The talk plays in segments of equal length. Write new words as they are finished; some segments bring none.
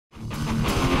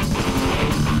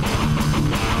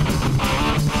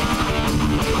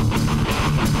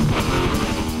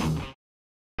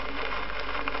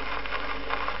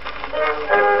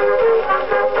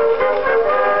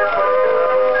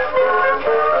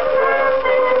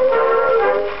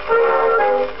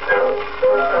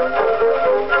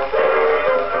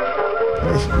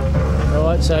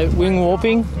Right, so wing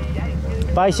warping.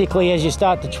 Basically, as you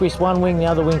start to twist one wing, the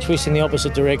other wing twists in the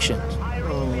opposite direction.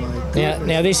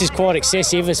 Now this is quite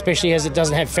excessive, especially as it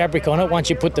doesn't have fabric on it. Once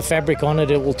you put the fabric on it,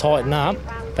 it will tighten up,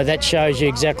 but that shows you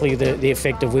exactly the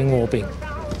effect of wing warping.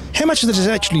 How much does it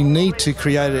actually need to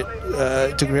create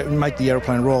it, to make the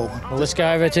aeroplane roll? Well, let's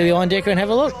go over to the iron decker and have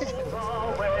a look.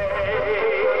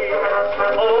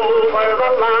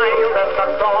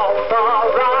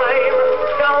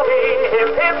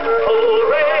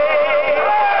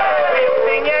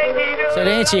 So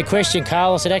to answer your question,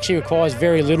 Carlos, it actually requires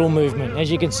very little movement.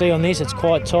 As you can see on this, it's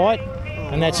quite tight,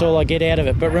 and that's all I get out of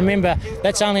it. But remember,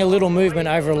 that's only a little movement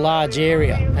over a large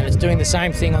area, and it's doing the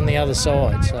same thing on the other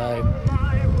side. So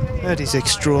that is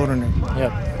extraordinary.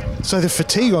 Yep. So the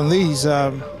fatigue on these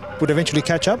would eventually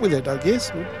catch up with it, I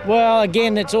guess? Well,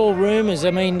 again, it's all rumours. I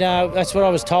mean, that's what I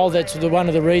was told. That's one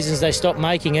of the reasons they stopped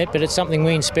making it, but it's something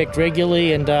we inspect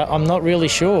regularly, and I'm not really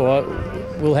sure.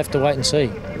 We'll have to wait and see.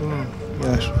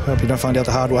 Yes, hope you don't find out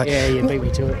the hard way. Yeah, you beat me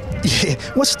to it. Yeah.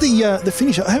 What's the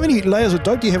finish? How many layers of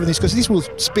dope do you have in this? Because this will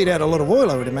spit out a lot of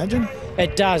oil, I would imagine.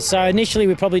 It does. So initially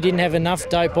we probably didn't have enough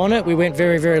dope on it. We went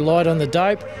very, very light on the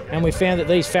dope, and we found that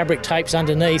these fabric tapes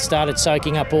underneath started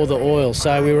soaking up all the oil.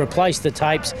 So we replaced the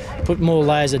tapes, put more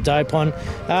layers of dope on.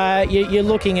 You're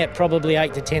looking at probably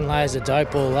 8 to 10 layers of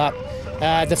dope all up.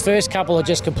 The first couple are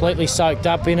just completely soaked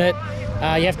up in it.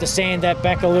 You have to sand that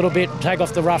back a little bit, take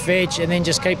off the rough edge, and then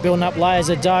just keep building up layers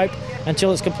of dope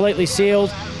until it's completely sealed.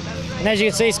 And as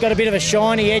you can see, it's got a bit of a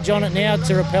shiny edge on it now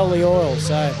to repel the oil.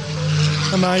 So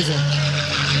amazing.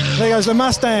 There goes the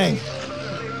Mustang.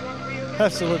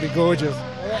 Absolutely gorgeous.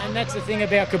 And that's the thing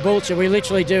about Caboolture, we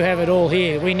literally do have it all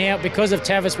here. We now, because of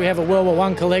Tavis, we have a World War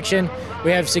I collection. We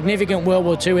have significant World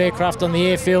War II aircraft on the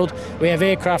airfield. We have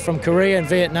aircraft from Korea and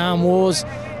Vietnam Wars,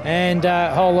 and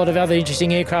a whole lot of other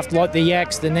interesting aircraft like the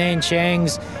Yaks, the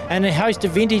Nanshangs, and a host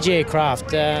of vintage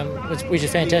aircraft, which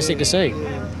is fantastic to see.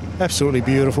 Absolutely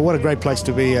beautiful. What a great place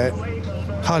to be at.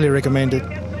 Highly recommended.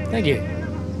 Thank you.